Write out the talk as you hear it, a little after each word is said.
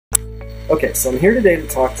Okay, so I'm here today to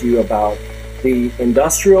talk to you about the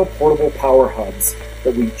industrial portable power hubs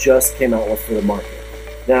that we just came out with for the market.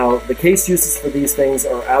 Now, the case uses for these things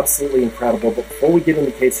are absolutely incredible, but before we get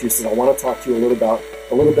into case uses, I want to talk to you a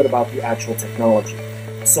little bit about the actual technology.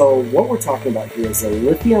 So what we're talking about here is a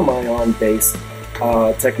lithium-ion based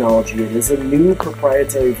technology. It is a new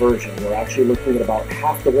proprietary version. We're actually looking at about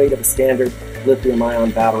half the weight of a standard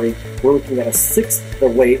lithium-ion battery. We're looking at a sixth the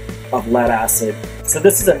weight of lead acid. So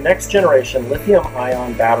this is a next generation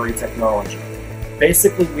lithium-ion battery technology.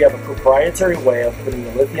 Basically, we have a proprietary way of putting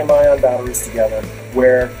the lithium-ion batteries together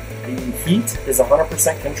where the heat is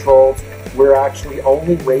 100% controlled. We're actually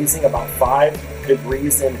only raising about 5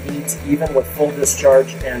 degrees in heat, even with full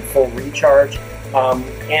discharge and full recharge.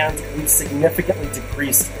 And we've significantly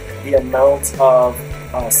decreased the amount of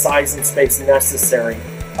size and space necessary,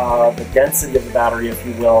 the density of the battery, if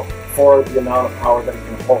you will, for the amount of power that it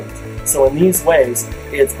can hold. So in these ways,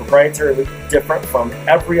 it's proprietarily different from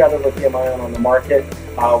every other lithium-ion on the market.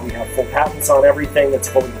 We have full patents on everything that's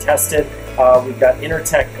fully tested. We've got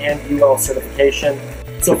Intertech and UL certification.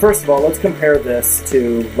 So first of all, let's compare this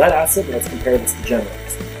to lead acid, and let's compare this to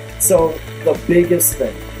generators. So the biggest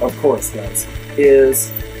thing, of course, guys,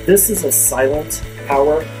 is this is a silent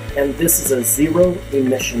power, and this is a zero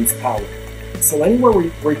emissions power. So anywhere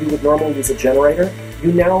where you would normally use a generator,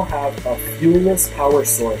 you now have a fuelless power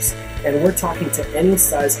source, and we're talking to any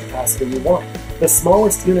size capacity you want. The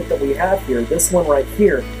smallest unit that we have here, this one right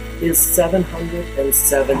here, is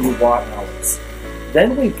 770 watt hours.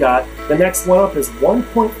 Then we've got, the next one up is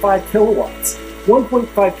 1.5 kilowatts.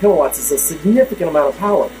 1.5 kilowatts is a significant amount of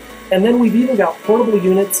power. And then we've even got portable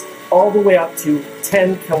units all the way up to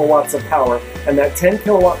 10 kilowatts of power. And that 10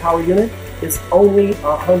 kilowatt power unit is only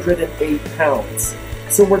 108 pounds.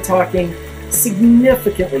 So we're talking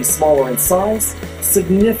significantly smaller in size,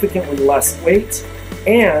 significantly less weight,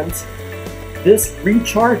 and this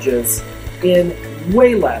recharges in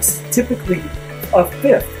way less, typically a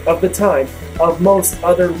fifth of the time of most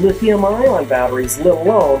other lithium-ion batteries, let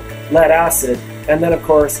alone lead acid. And then, of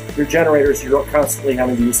course, your generators, you're constantly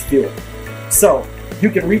having to use fuel. So you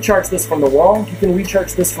can recharge this from the wall, you can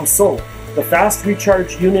recharge this from solar. The fast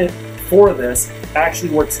recharge unit for this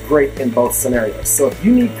actually works great in both scenarios. So if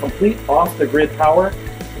you need complete off-the-grid power,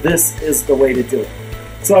 this is the way to do it.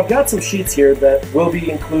 So I've got some sheets here that will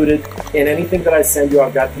be included in anything that I send you.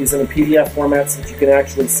 I've got these in a PDF format so that you can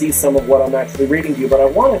actually see some of what I'm actually reading to you, but I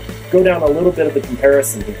want to go down a little bit of the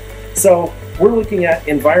comparison here. So we're looking at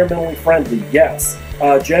environmentally friendly, yes.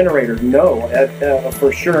 Generator, no,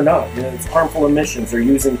 for sure not. It's harmful emissions, they're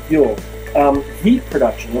using fuel. Heat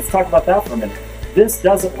production, let's talk about that for a minute. This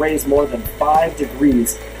doesn't raise more than 5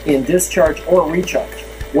 degrees in discharge or recharge,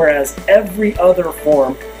 whereas every other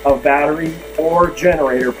form of battery or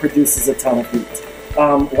generator produces a ton of heat.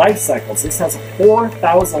 Life cycles, this has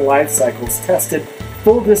 4,000 life cycles tested,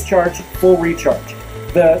 full discharge, full recharge.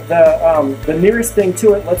 The nearest thing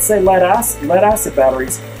to it, let's say lead acid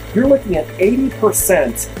batteries, you're looking at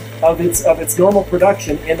 80% of its normal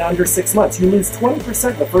production in under 6 months. You lose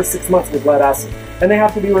 20% in the first 6 months with lead acid, and they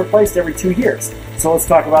have to be replaced every 2 years. So let's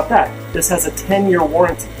talk about that. This has a 10-year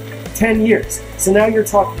warranty. 10 years. So now you're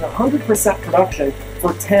talking 100% production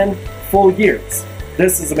for 10 full years.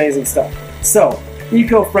 This is amazing stuff. So,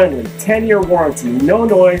 eco-friendly, 10-year warranty, no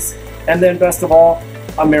noise, and then best of all,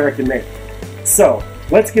 American-made. So,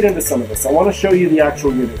 let's get into some of this. I want to show you the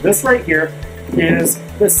actual unit. This right here is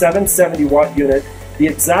the 770 watt unit. The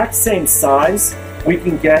exact same size we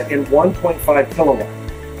can get in 1.5 kilowatt.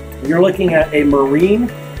 You're looking at a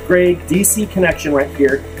marine grade DC connection right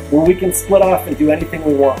here where we can split off and do anything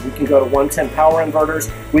we want. We can go to 110 power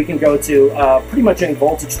inverters. We can go to pretty much any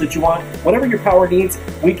voltage that you want. Whatever your power needs,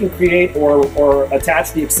 we can create or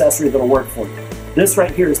attach the accessory that'll work for you. This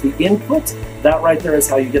right here is the input. That right there is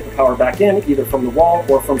how you get the power back in, either from the wall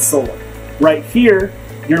or from solar. Right here,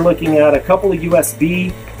 you're looking at a couple of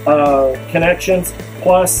USB connections,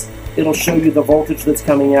 plus it'll show you the voltage that's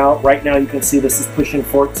coming out. Right now you can see this is pushing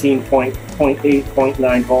 14.8,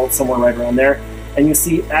 0.9 volts, somewhere right around there. And you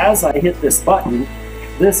see as I hit this button,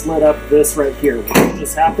 this lit up this right here, which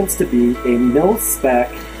just happens to be a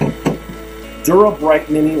mil-spec Dura-Bright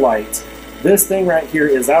mini light. This thing right here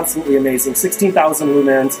is absolutely amazing. 16,000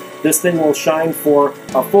 lumens. This thing will shine for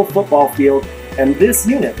a full football field. And this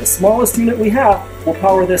unit, the smallest unit we have, will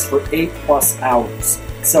power this for 8+ hours.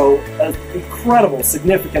 So an incredible,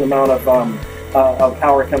 significant amount of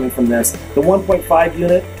power coming from this. The 1.5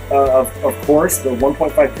 unit, of course, the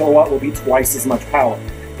 1.5 kilowatt will be twice as much power.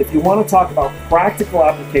 If you want to talk about practical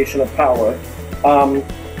application of power,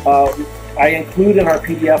 I include in our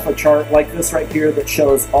PDF a chart like this right here that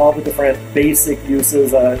shows all the different basic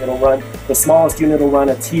uses. It'll run, the smallest unit will run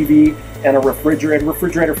a TV and a refrigerator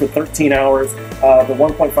for 13 hours. The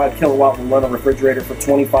 1.5 kilowatt will run a refrigerator for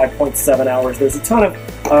 25.7 hours. There's a ton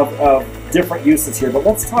of different uses here, but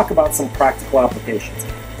let's talk about some practical applications.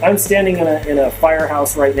 I'm standing in a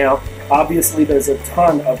firehouse right now. Obviously, there's a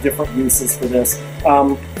ton of different uses for this.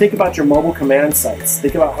 Think about your mobile command sites.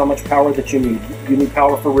 Think about how much power that you need. You need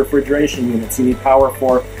power for refrigeration units. You need power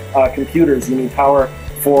for computers. You need power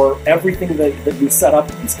for everything that you set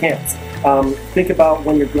up at these camps. Think about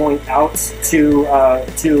when you're going out to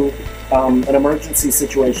an emergency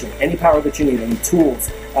situation. Any power that you need, any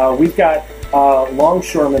tools. We've got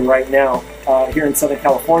longshoremen right now here in Southern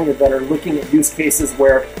California that are looking at use cases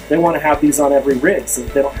where they want to have these on every rig so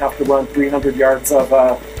that they don't have to run 300 yards of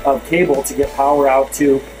cable to get power out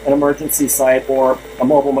to an emergency site or a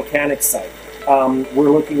mobile mechanic site. We're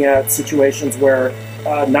looking at situations where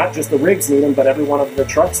not just the rigs need them, but every one of the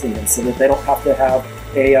trucks need them so that they don't have to have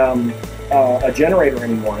a generator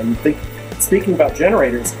anymore. And speaking about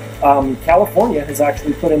generators, California has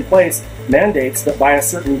actually put in place mandates that by a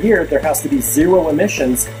certain year there has to be zero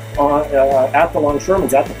emissions at the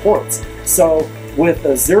longshoremen's, at the ports. So with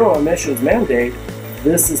a zero emissions mandate,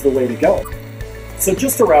 this is the way to go. So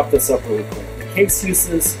just to wrap this up really quick, the case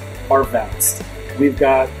uses are vast. We've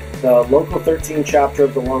got the Local 13 chapter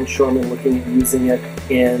of the Longshoremen looking at using it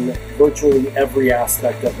in virtually every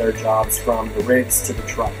aspect of their jobs, from the rigs to the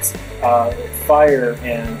trucks. Fire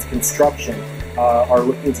and construction are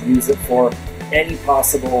looking to use it for any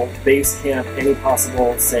possible base camp, any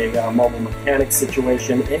possible, say, mobile mechanic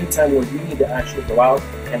situation, anytime where you need to actually go out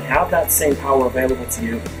and have that same power available to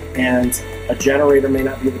you, and a generator may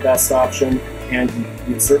not be the best option, and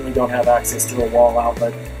you certainly don't have access to a wall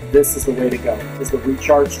outlet. This is the way to go, is the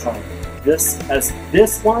recharge time.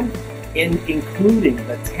 This one, including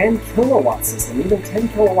the 10 kilowatt system, even 10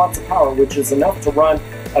 kilowatts of power, which is enough to run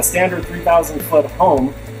a standard 3,000 foot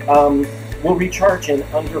home, will recharge in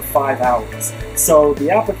under 5 hours. So the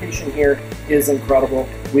application here is incredible.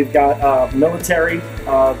 We've got military,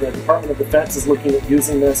 the Department of Defense is looking at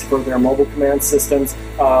using this for their mobile command systems,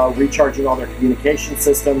 recharging all their communication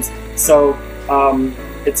systems. So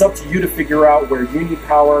it's up to you to figure out where you need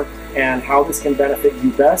power and how this can benefit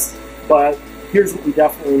you best. But here's what we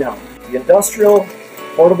definitely know. The industrial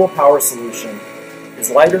portable power solution is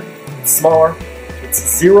lighter, it's smaller,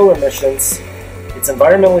 it's zero emissions, it's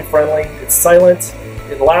environmentally friendly, it's silent,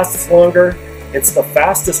 it lasts longer, it's the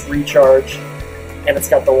fastest recharge, and it's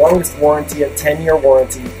got the longest warranty, a 10-year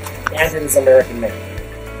warranty, and it is American made.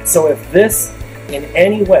 So if this in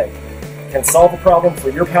any way can solve a problem for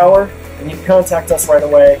your power, then you can contact us right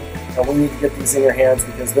away, and we need to get these in your hands,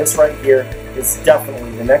 because this right here is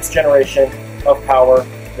definitely the next generation of power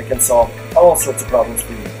that can solve all sorts of problems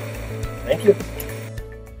for you. Thank you.